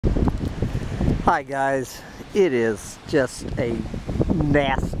Hi guys, it is just a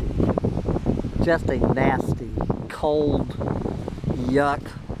nasty, cold, yuck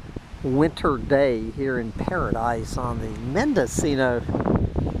winter day here in paradise on the Mendocino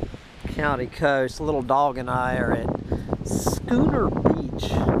County coast. Little dog and I are at Schooner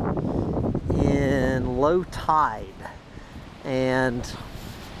Beach in low tide, and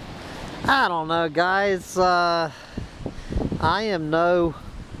I don't know guys, I am no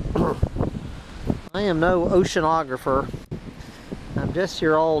oceanographer. I'm just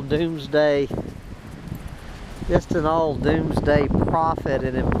your old doomsday, prophet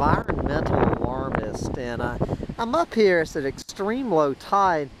and environmental alarmist. And I'm up here. It's at extreme low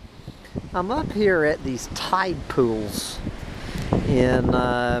tide. I'm up here at these tide pools in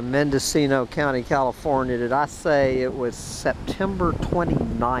Mendocino County, California. Did I say it was September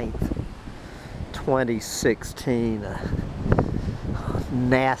 29th, 2016?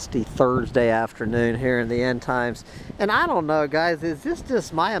 Nasty Thursday afternoon here in the end times. And I don't know guys, is this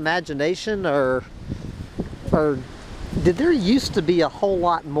just my imagination, or did there used to be a whole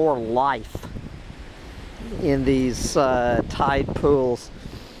lot more life in these tide pools?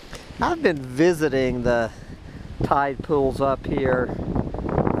 I've been visiting the tide pools up here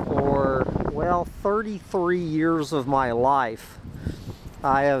for, well, 33 years of my life.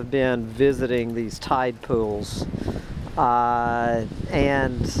 I have been visiting these tide pools.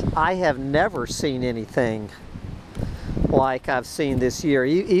 And I have never seen anything like I've seen this year.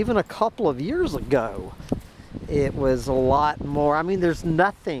 Even a couple of years ago, it was a lot more. I mean, there's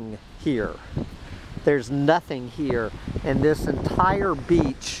nothing here. There's nothing here. And this entire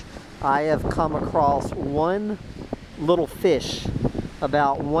beach, I have come across one little fish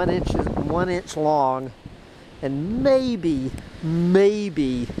about 1 inch long, and maybe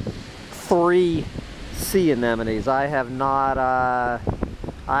 3 sea anemones. I have not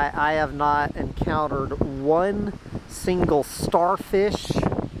I have not encountered one single starfish.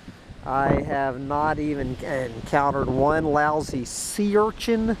 I have not even encountered one lousy sea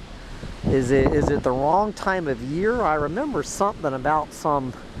urchin. Is it the wrong time of year? I remember something about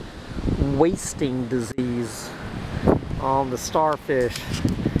some wasting disease on the starfish.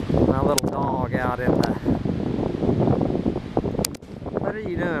 My little dog out in the... What are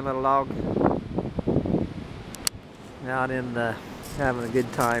you doing, little dog? Out in the, having a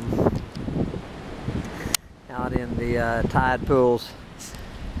good time out in the tide pools.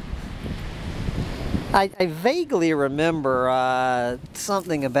 I vaguely remember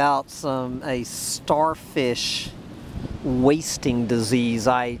something about a starfish wasting disease.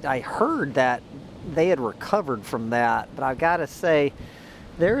 I heard that they had recovered from that, but I've got to say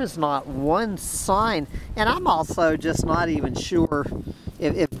there is not one sign. And I'm also just not even sure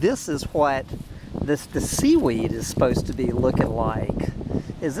if this is what the seaweed is supposed to be looking like.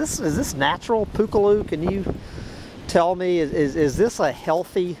 Is this natural, Pookaloo? Can you tell me, is this a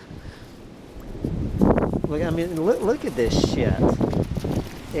healthy... Look, I mean, look at this shit.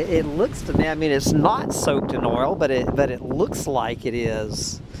 It looks to me, I mean, it's not soaked in oil, but it looks like it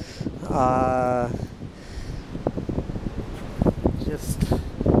is. Just,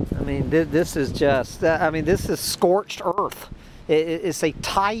 I mean, this is just, I mean, this is scorched earth. It's a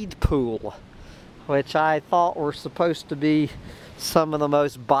tide pool, which I thought were supposed to be some of the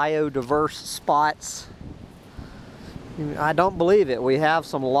most biodiverse spots. I don't believe it. We have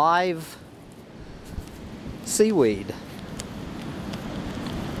some live seaweed.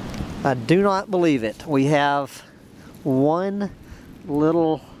 I do not believe it. We have one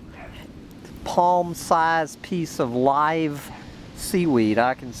little palm-sized piece of live seaweed.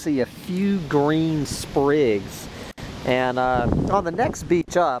 I can see a few green sprigs. And on the next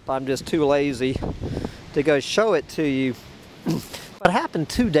beach up, I'm just too lazy to go show it to you. What happened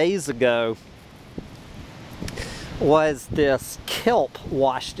 2 days ago was this kelp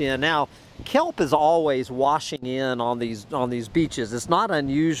washed in. Now, kelp is always washing in on these beaches. It's not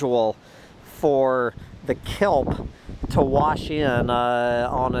unusual for the kelp to wash in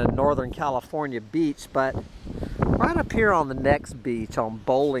on a Northern California beach, but right up here on the next beach, on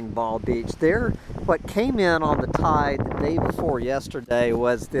Bowling Ball Beach, what came in on the tide the day before yesterday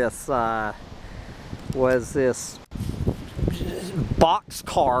was this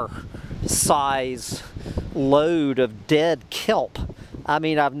boxcar size load of dead kelp. I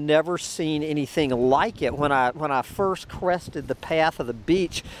mean, I've never seen anything like it. When I first crested the path of the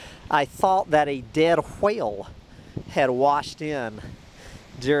beach, I thought that a dead whale had washed in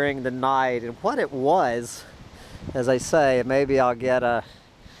during the night. And what it was, as I say, maybe I'll get a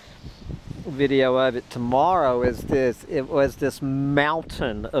video of it tomorrow, it was this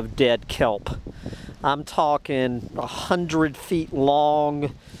mountain of dead kelp. I'm talking 100 feet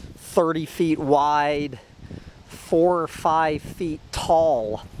long, 30 feet wide, 4 or 5 feet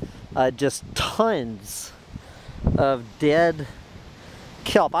tall. Just tons of dead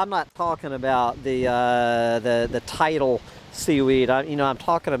kelp. I'm not talking about the tidal seaweed. I'm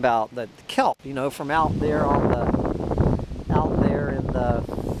talking about the kelp. From out there in the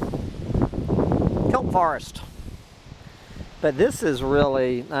kelp forest. But this is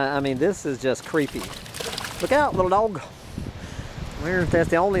really, this is just creepy. Look out, little dog. That's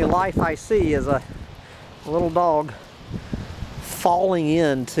the only life I see is a little dog falling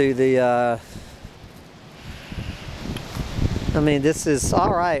into the, this is,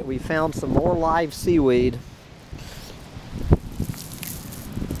 all right, we found some more live seaweed.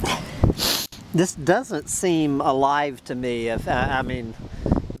 This doesn't seem alive to me.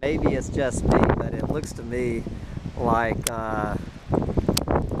 Maybe it's just me, but it looks to me like,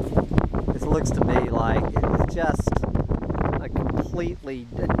 it's just a completely,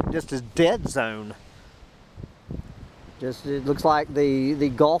 just a dead zone. It looks like the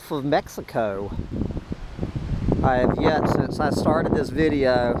Gulf of Mexico. I have yet, since I started this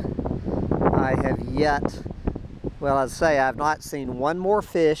video, I have not seen one more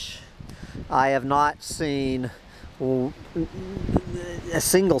fish. I have not seen a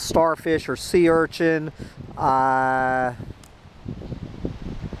single starfish or sea urchin. And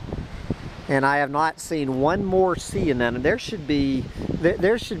I have not seen one more sea anemone. There should be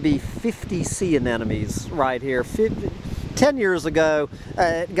 50 sea anemones right here. 10 years ago,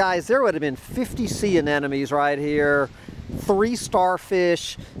 guys, there would have been 50 sea anemones right here, 3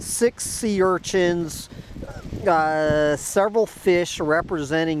 starfish, 6 sea urchins, several fish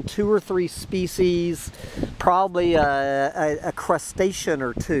representing 2 or 3 species, probably a crustacean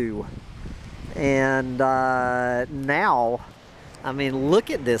or 2. And now, look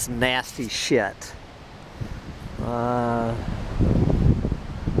at this nasty shit.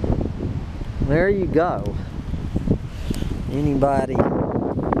 There you go. Anybody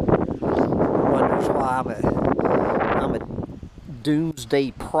wonders why I'm a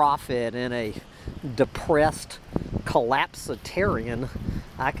doomsday prophet and a depressed collapsitarian,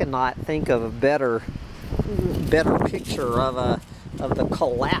 I cannot think of a better picture of the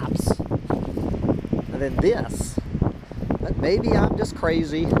collapse than this. But maybe I'm just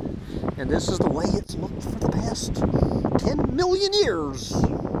crazy, and this is the way it's looked for the past 10 million years.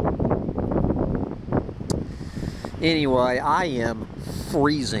 Anyway, I am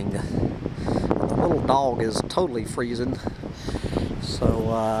freezing. The little dog is totally freezing.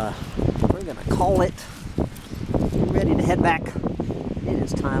 So we're gonna call it. Get ready to head back. It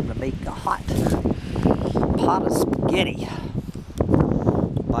is time to make a hot pot of spaghetti.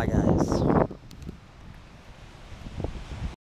 Bye, guys.